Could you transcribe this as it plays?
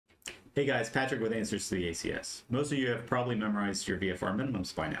Hey guys, Patrick with answers to the ACS. Most of you have probably memorized your VFR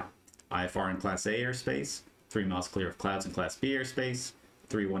minimums by now. IFR in Class A airspace, 3 miles clear of clouds in Class B airspace,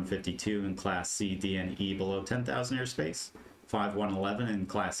 3152 in Class C, D, and E below 10,000 airspace, 5111 in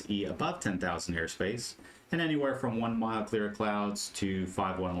Class E above 10,000 airspace, and anywhere from 1 mile clear of clouds to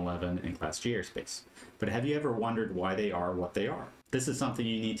 5111 in Class G airspace. But have you ever wondered why they are what they are? This is something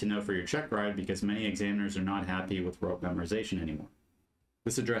you need to know for your check ride because many examiners are not happy with rote memorization anymore.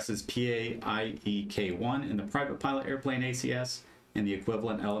 This addresses PA.I.E.K1 in the private pilot airplane ACS and the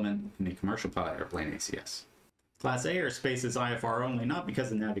equivalent element in the commercial pilot airplane ACS. Class A airspace is IFR only not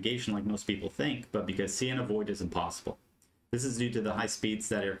because of navigation like most people think, but because see and avoid is impossible. This is due to the high speeds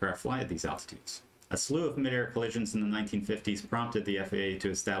that aircraft fly at these altitudes. A slew of mid-air collisions in the 1950s prompted the FAA to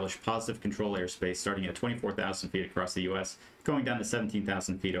establish positive control airspace starting at 24,000 feet across the US, going down to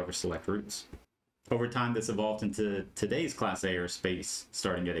 17,000 feet over select routes. Over time, this evolved into today's Class A airspace,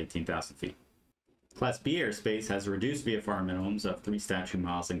 starting at 18,000 feet. Class B airspace has reduced VFR minimums of 3 statute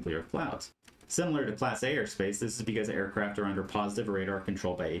miles and clear of clouds. Similar to Class A airspace, this is because aircraft are under positive radar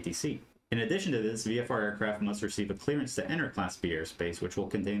control by ATC. In addition to this, VFR aircraft must receive a clearance to enter Class B airspace, which will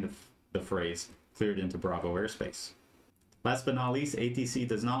contain the phrase, cleared into Bravo airspace. Last but not least, ATC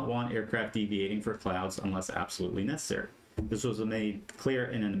does not want aircraft deviating for clouds unless absolutely necessary. This was made clear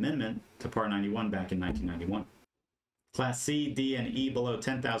in an amendment to Part 91 back in 1991. Class C, D, and E below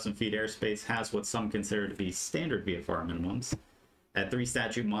 10,000 feet airspace has what some consider to be standard VFR minimums at 3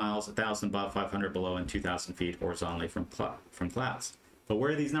 statute miles, 1,000 above, 500 below, and 2,000 feet horizontally from clouds. But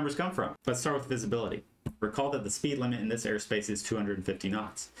where do these numbers come from? Let's start with visibility. Recall that the speed limit in this airspace is 250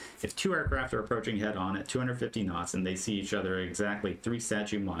 knots. If 2 aircraft are approaching head-on at 250 knots and they see each other at exactly 3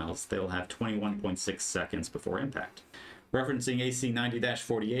 statute miles, they'll have 21.6 seconds before impact. Referencing AC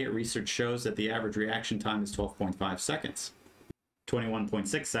 90-48, research shows that the average reaction time is 12.5 seconds.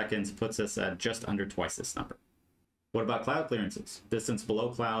 21.6 seconds puts us at just under twice this number. What about cloud clearances? Distance below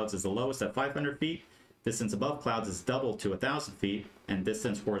clouds is the lowest at 500 feet, distance above clouds is doubled to 1,000 feet, and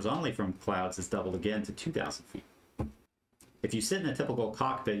distance horizontally from clouds is doubled again to 2,000 feet. If you sit in a typical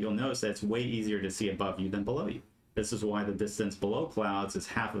cockpit, you'll notice that it's way easier to see above you than below you. This is why the distance below clouds is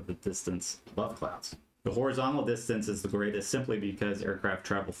half of the distance above clouds. The horizontal distance is the greatest simply because aircraft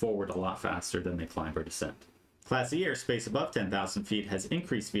travel forward a lot faster than they climb or descend. Class E airspace above 10,000 feet has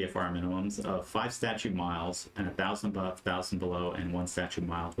increased VFR minimums of 5 statute miles and 1,000 above, 1,000 below, and 1 statute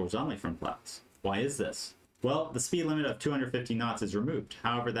mile horizontally from clouds. Why is this? Well, the speed limit of 250 knots is removed.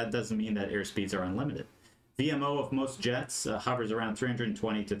 However, that doesn't mean that airspeeds are unlimited. VMO of most jets hovers around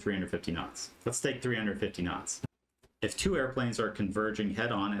 320 to 350 knots. Let's take 350 knots. If 2 airplanes are converging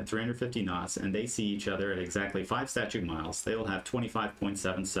head-on at 350 knots and they see each other at exactly 5 statute miles, they will have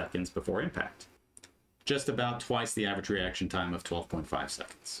 25.7 seconds before impact. Just about twice the average reaction time of 12.5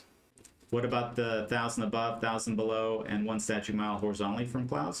 seconds. What about the 1,000 above, 1,000 below, and 1 statute mile horizontally from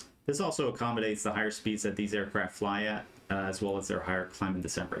clouds? This also accommodates the higher speeds that these aircraft fly at, as well as their higher climb and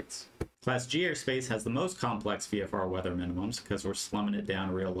descent rates. Class G airspace has the most complex VFR weather minimums because we're slumming it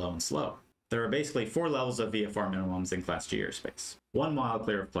down real low and slow. There are basically 4 levels of VFR minimums in Class G airspace. 1 mile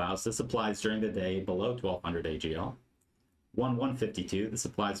clear of clouds, this applies during the day below 1200 AGL. 152, this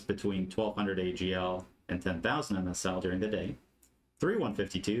applies between 1200 AGL and 10,000 MSL during the day.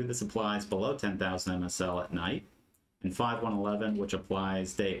 3152, this applies below 10,000 MSL at night. And 5111, which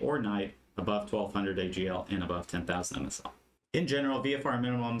applies day or night above 1200 AGL and above 10,000 MSL. In general, VFR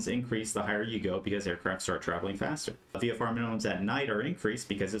minimums increase the higher you go because aircraft start traveling faster. VFR minimums at night are increased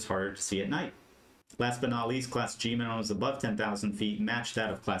because it's harder to see at night. Last but not least, Class G minimums above 10,000 feet match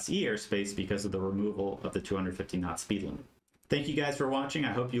that of Class E airspace because of the removal of the 250 knot speed limit. Thank you guys for watching.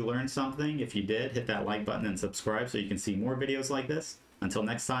 I hope you learned something. If you did, hit that like button and subscribe so you can see more videos like this. Until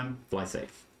next time, fly safe.